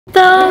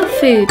The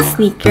food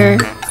sneaker.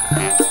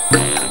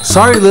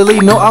 Sorry, Lily,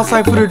 no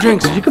outside food or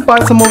drinks. You could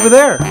buy some over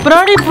there. But I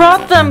already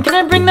brought them. Can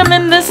I bring them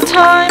in this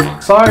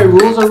time? Sorry,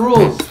 rules are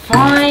rules.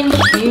 Fine,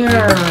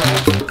 here.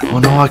 Oh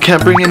no, I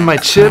can't bring in my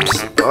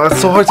chips. Oh, it's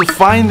so hard to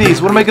find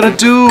these. What am I gonna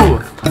do?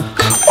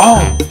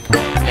 Oh!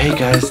 Hey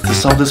guys, to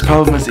solve this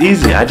problem is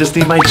easy. I just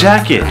need my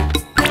jacket.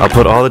 I'll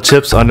put all the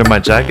chips under my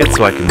jacket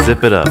so I can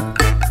zip it up.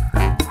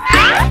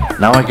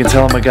 Now I can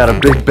tell them I got a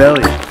big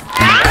belly.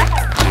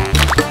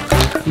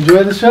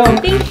 Enjoy the show.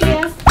 Thank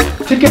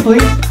you. Ticket,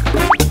 please.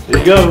 There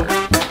you go.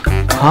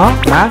 Huh,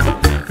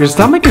 Max? Your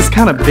stomach is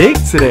kind of big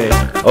today.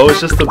 Oh, it's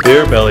just a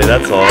beer belly,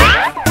 that's all.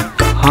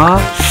 Huh?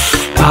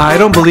 I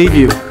don't believe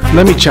you.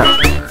 Let me check.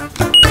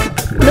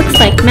 Looks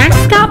like Max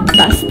got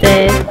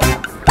busted.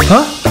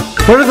 Huh?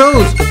 What are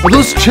those? Are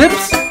those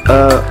chips?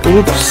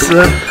 Oops.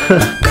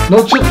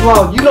 No chips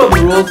allowed. You know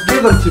the rules.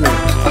 Give them to me.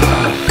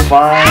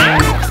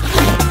 Fine.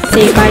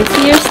 Say bye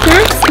to your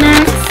snacks,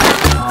 Max.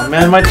 Oh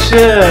man, my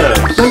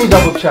chips. Let me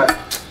double check.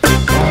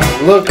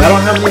 Look, I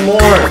don't have any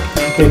more.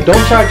 Okay,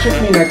 don't try to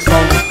trick me next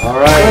time.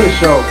 Alright. Let me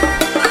show.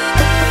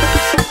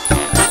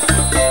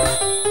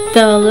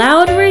 The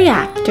Loud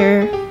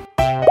Reactor.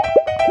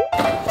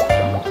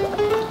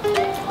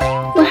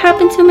 What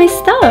happened to my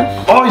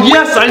stuff? Oh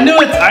yes, I knew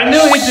it! I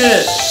knew he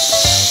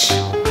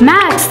did!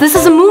 Max, this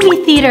is a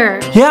movie theater.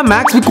 Yeah,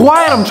 Max, be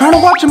quiet. I'm trying to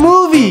watch a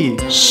movie.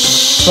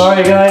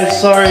 Sorry guys,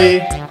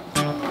 sorry.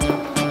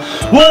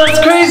 Whoa, that's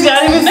crazy! I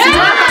didn't even see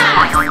that!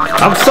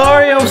 I'm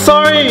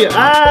sorry!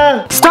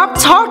 Ah! Stop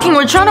talking.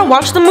 We're trying to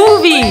watch the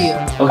movie.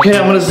 Okay,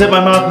 I'm gonna zip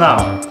my mouth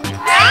now.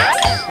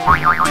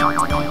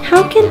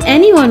 How can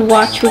anyone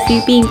watch with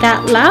you being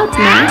that loud,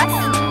 Max?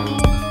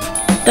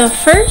 The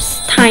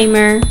first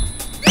timer.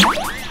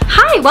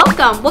 Hi,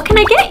 welcome. What can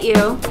I get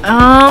you?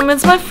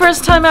 It's my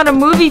first time at a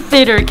movie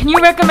theater. Can you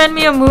recommend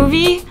me a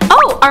movie?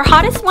 Oh, our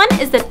hottest one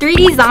is the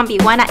 3D zombie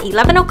one at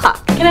 11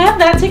 o'clock. Can I have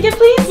that ticket,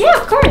 please? Yeah,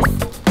 of course.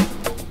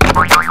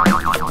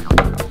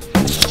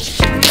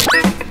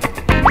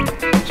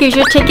 Here's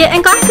your ticket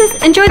and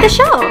glasses. Enjoy the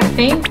show.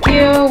 Thank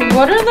you.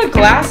 What are the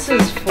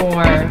glasses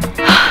for?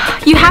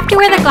 You have to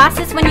wear the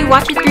glasses when you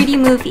watch a 3D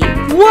movie.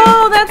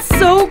 Whoa, that's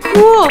so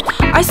cool.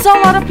 I saw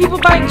a lot of people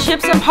buying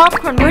chips and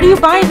popcorn. Where do you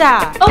buy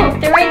that? Oh,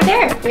 they're right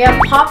there. We have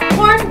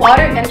popcorn,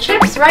 water, and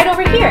chips right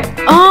over here.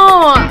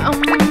 Oh,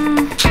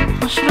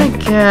 what should I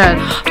get?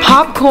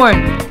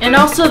 Popcorn and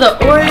also the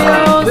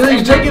Oreos.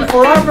 Lily's taking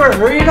forever.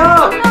 Hurry it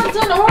up. I'm not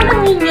done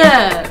ordering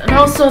yet. And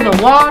also the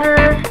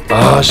water.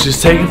 Oh, she's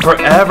taking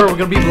forever. We're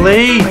gonna be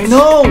late. I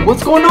know.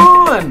 What's going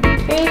on?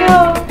 Here you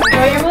go.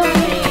 Enjoy your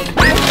movie.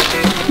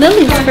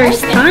 Lily's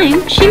first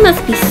time. She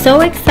must be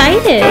so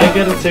excited. Can I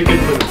get a ticket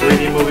for the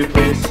 3D movie,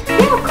 please?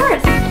 Yeah, of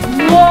course.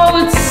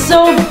 Whoa, it's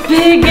so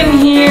big in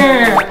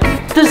here.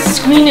 The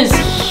screen is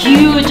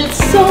huge. It's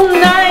so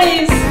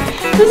nice.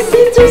 The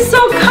seats are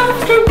so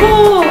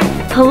comfortable.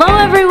 Hello,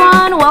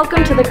 everyone.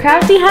 Welcome to the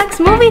Crafty Hacks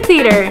movie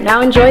theater.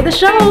 Now enjoy the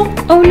show.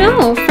 Oh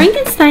no,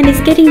 Frankenstein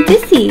is getting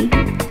dizzy.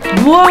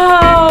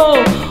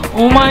 Whoa.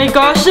 Oh my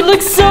gosh, it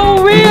looks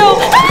so real.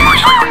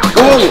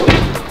 Oh,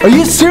 are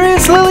you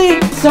serious,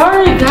 Lily?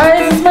 Sorry,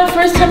 guys. It's my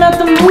first time at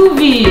the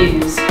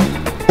movies.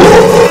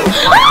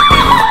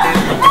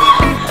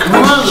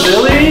 Come on,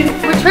 Lily.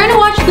 We're trying to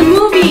watch the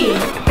movie.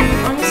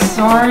 I'm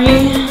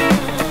sorry.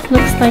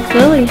 Looks like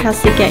Lily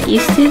has to get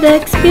used to the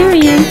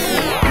experience.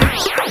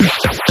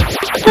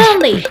 The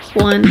late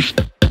one.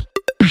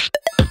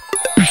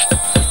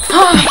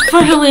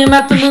 Finally, I'm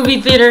at the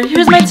movie theater.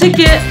 Here's my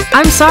ticket.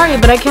 I'm sorry,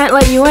 but I can't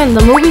let you in.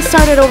 The movie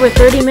started over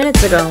 30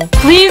 minutes ago.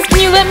 Please, can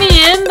you let me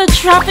in? The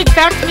traffic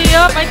backed me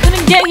up. I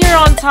couldn't get here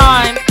on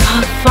time.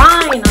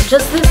 Fine,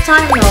 just this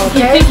time though,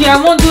 okay? Thank you.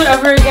 I won't do it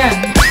ever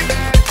again.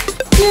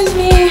 Excuse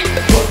me.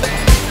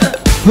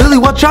 Lily,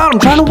 watch out. I'm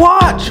trying to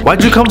watch.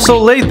 Why'd you come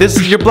so late?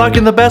 You're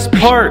blocking the best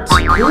parts.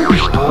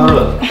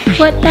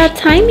 What bad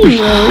timing,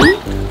 Lily?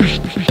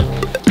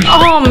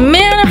 Oh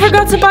man, I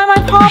forgot to buy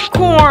my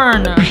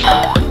popcorn.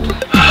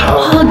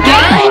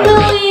 Again,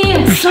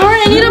 Lily. Sorry,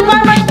 I need to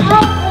buy my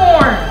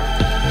popcorn.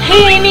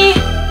 Hey, Amy.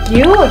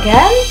 You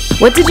again?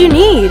 What did you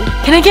need?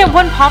 Can I get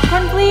one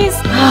popcorn, please?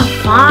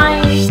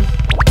 Fine.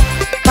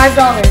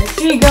 $5.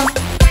 Here you go.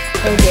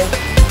 Thank you.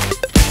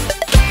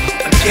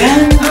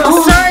 Again?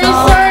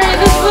 Sorry.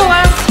 This is the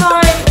last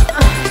time.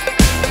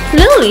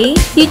 Lily,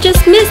 you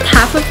just missed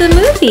half of the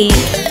movie.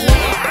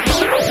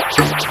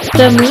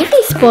 The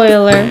movie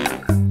spoiler.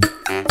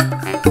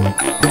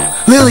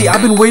 Lily,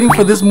 I've been waiting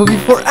for this movie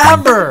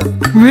forever.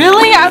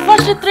 Really? I've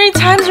watched it 3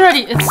 times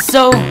already. It's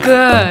so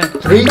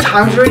good. 3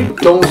 times already?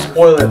 Don't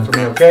spoil it for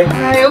me, okay?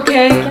 Alright,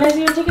 okay. Can I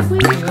see your ticket,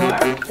 please?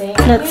 Thank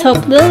you. Let's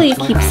hope Lily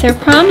keeps her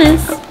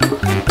promise.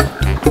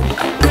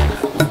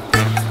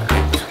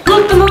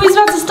 Look, the movie's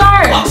about to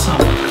start.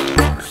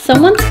 Awesome.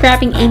 Someone's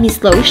grabbing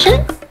Amy's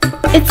lotion?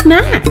 It's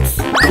Max.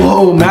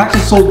 Whoa, Max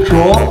is so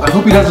troll. I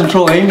hope he doesn't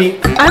troll Amy.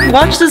 I've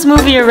watched this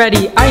movie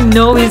already. I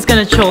know he's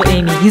gonna troll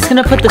Amy. He's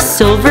gonna put the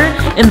silver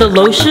in the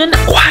lotion.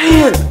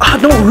 Quiet.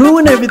 Don't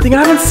ruin everything.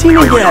 I haven't seen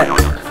it yet.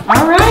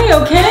 Alright,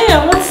 okay.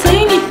 I won't say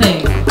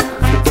anything.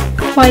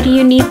 Why do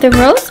you need the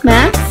rose,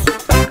 Max?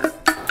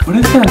 What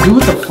is it gonna do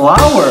with the flower?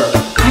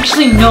 I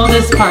actually know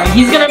this part.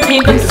 He's gonna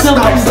paint them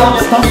silver. Stop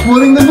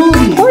spoiling the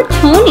movie. Poor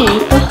Tony,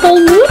 the whole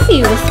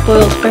movie was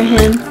spoiled for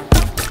him.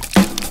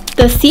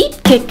 The seat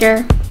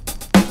kicker.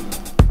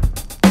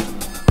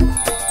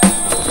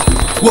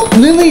 Well,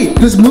 Lily,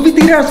 this movie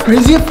theater has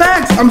crazy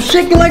effects. I'm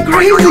shaking like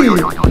crazy.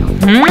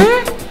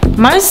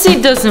 My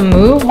seat doesn't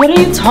move. What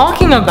are you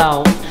talking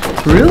about?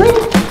 Really?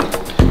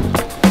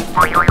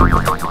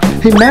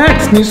 Hey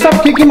Max, can you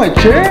stop kicking my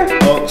chair?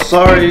 Oh,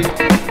 sorry.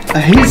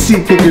 I hate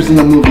seat kickers in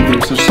the movie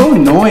theaters. They're so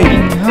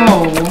annoying.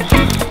 No.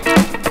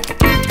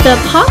 The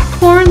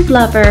popcorn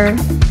lover.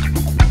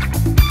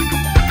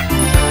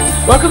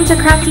 Welcome to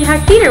Crafty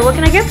Hack Theater. What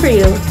can I get for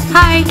you?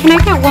 Hi, can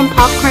I get 1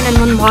 popcorn and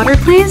 1 water,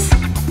 please?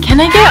 Can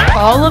I get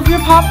all of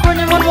your popcorn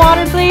in 1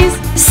 water, please?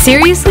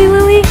 Seriously,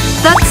 Lily?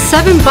 That's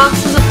 7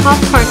 boxes of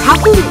popcorn.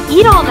 How can you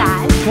eat all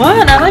that?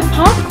 What? I like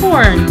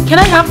popcorn. Can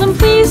I have them,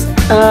 please?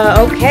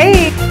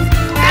 Okay.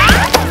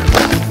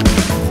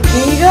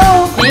 Here you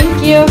go.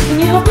 Thank you. Can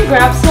you help me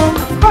grab some?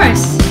 Of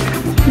course.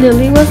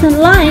 Lily wasn't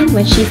lying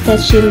when she said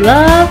she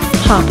loves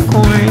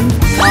popcorn.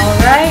 All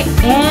right,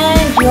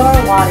 and your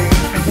water.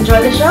 Enjoy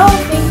the show.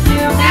 Thank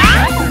you.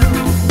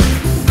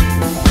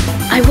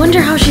 I wonder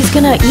how she's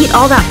gonna eat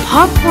all that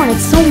popcorn.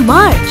 It's so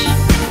much.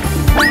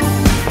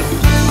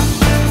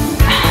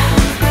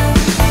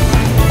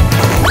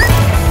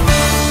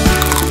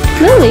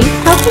 Lily,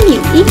 how can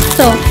you eat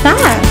so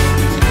fast?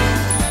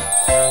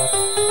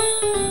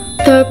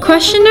 The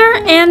questioner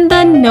and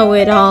the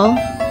know-it-all.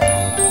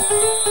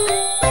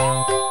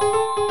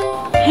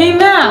 Hey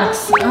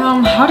Max,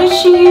 how did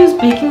she use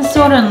baking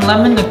soda and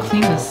lemon to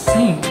clean the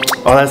sink?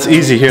 Oh, that's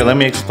easy. Here, let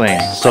me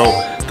explain. So,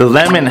 the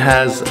lemon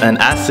has an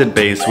acid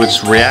base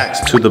which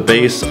reacts to the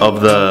base of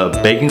the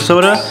baking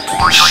soda.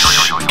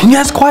 Shh! Can you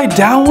guys quiet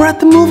down? We're at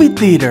the movie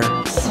theater.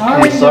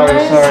 Sorry, guys.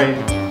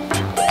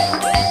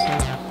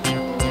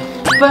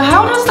 But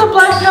how does the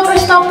black pepper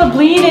stop the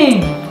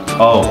bleeding?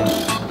 Oh,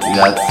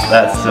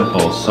 that's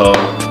simple. So,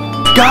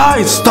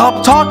 Guys,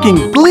 stop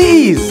talking,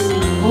 please.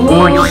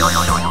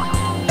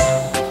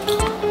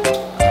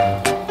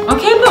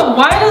 Okay, but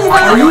why does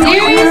that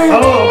serious?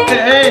 oh,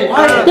 okay.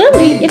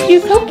 Lily, if you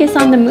focus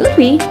on the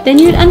movie, then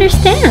you'd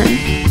understand.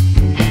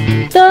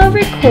 The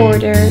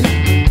recorder.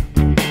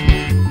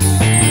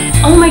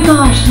 Oh my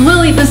gosh,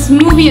 Lily, this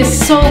movie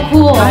is so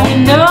cool. I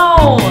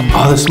know.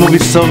 Oh, this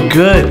movie's so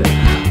good.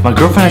 My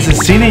girlfriend hasn't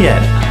seen it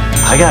yet.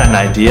 I got an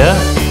idea.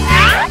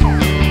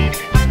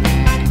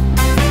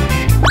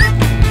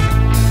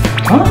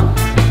 Huh?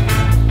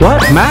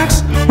 What,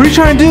 Max? What are you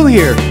trying to do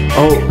here?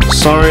 Oh,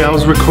 sorry, I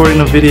was recording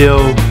a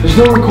video. There's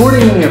no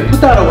recording in here. Put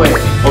that away.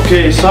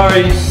 Okay,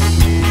 sorry.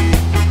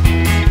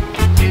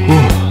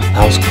 Whew,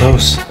 that was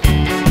close.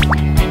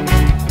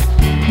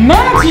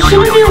 Max, you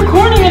shouldn't be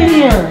recording in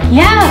here.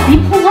 Yeah, be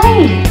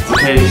polite.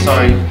 Okay,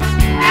 sorry.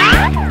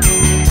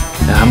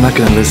 I'm not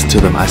gonna listen to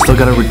them. I still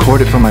gotta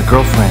record it for my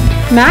girlfriend.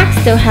 Max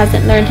still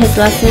hasn't learned his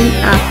lesson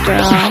after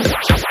all.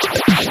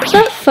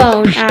 The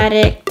Phone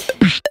Addict.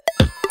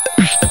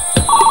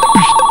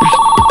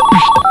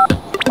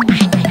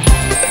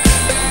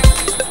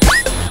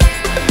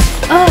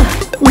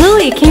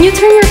 Lily, can you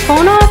turn your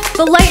phone off?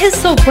 The light is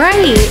so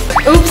bright.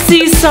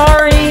 Oopsie,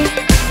 sorry.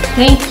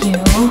 Thank you.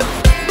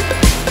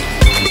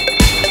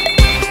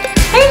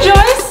 Hey,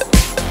 Joyce.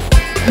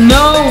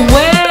 No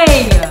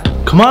way.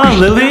 Come on,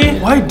 Lily.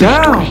 Quiet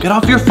down. Get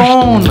off your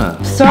phone.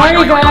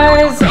 Sorry,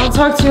 guys. I'll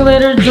talk to you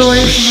later,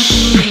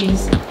 Joyce.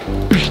 Movies.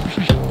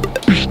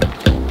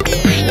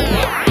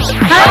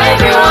 Hi,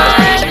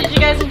 everyone. Did you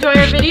guys enjoy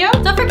our video?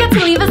 Don't forget to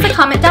leave us a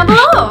comment down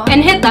below.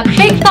 And hit that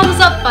big thumbs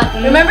up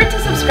button. Remember to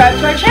subscribe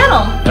to our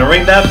channel. And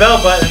ring that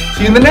bell button.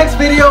 See you in the next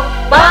video.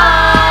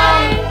 Bye.